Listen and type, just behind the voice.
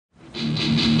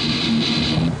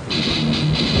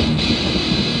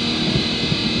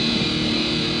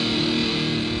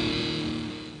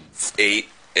8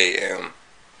 a.m.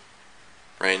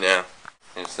 right now,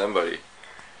 and somebody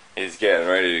is getting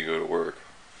ready to go to work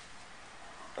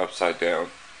upside down.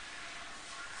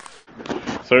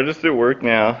 So I just do work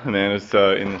now. Amanda's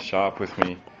in the shop with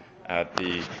me at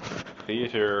the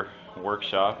theater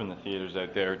workshop, and the theater's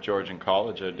out there at Georgian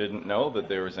College. I didn't know that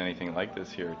there was anything like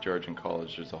this here at Georgian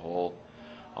College. There's a whole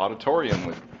auditorium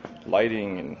with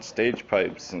lighting and stage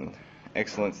pipes and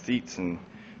excellent seats and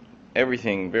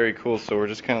everything. Very cool. So we're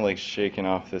just kind of like shaking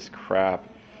off this crap,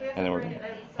 and then we're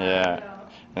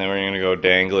gonna go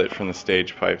dangle it from the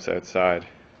stage pipes outside.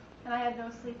 And I had no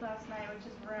sleep last night, which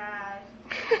is rad.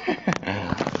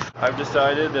 I've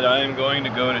decided that I am going to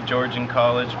go to Georgian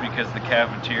College because the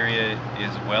cafeteria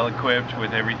is well equipped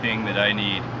with everything that I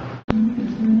need.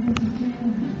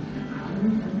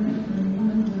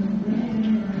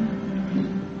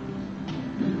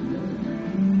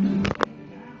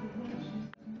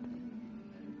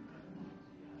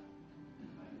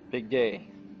 Big day.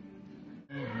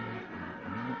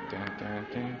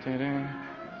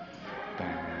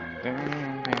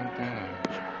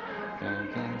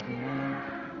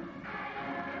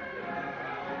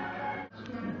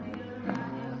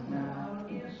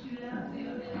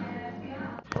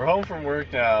 We're home from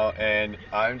work now, and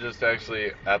I'm just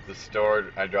actually at the store.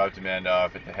 I dropped Amanda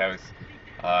off at the house.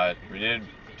 We did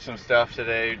some stuff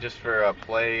today just for a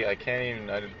play. I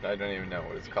don't even know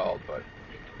what it's called, but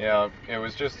yeah, it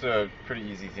was just pretty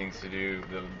easy things to do.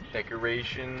 The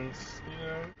decorations, you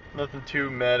know, nothing too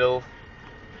metal,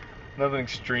 nothing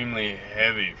extremely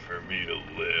heavy for me to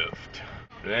lift.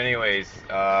 But anyways,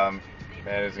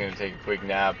 Amanda's gonna take a quick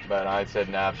nap, but I said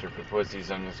naps are for pussies.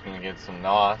 I'm just gonna get some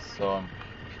nos, so I'm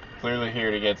clearly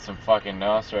here to get some fucking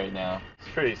nos right now. It's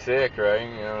pretty sick, right?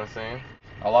 You know what I'm saying?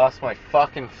 I lost my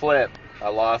fucking flip. I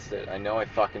lost it. I know I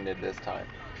fucking did this time.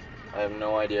 I have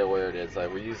no idea where it is.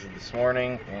 We used it this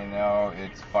morning, and now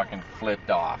it's fucking flipped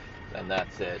off, and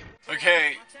that's it.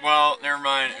 Okay, well, never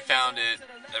mind. I found it.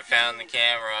 I found the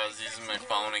camera. I was using my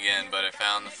phone again, but I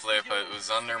found the flip. It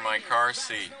was under my car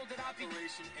seat.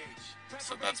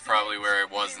 So that's probably where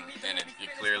it wasn't, and it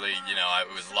clearly, you know, I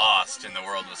was lost and the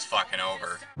world was fucking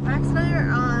over. Max and I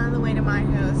are on the way to my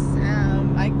house.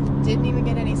 I didn't even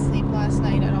get any sleep last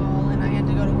night at all, and I had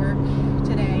to go to work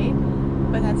today,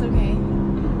 but that's okay.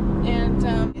 And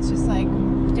it's just like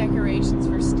decorations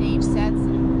for stage sets,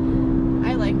 and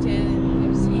I liked it. It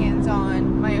was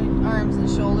hands-on. My arms and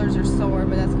shoulders are sore,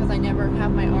 but that's because I never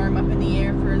have my arm up in the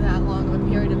air for that long of a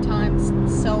period of time,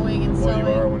 sewing and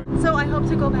sewing. So I hope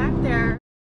to go back there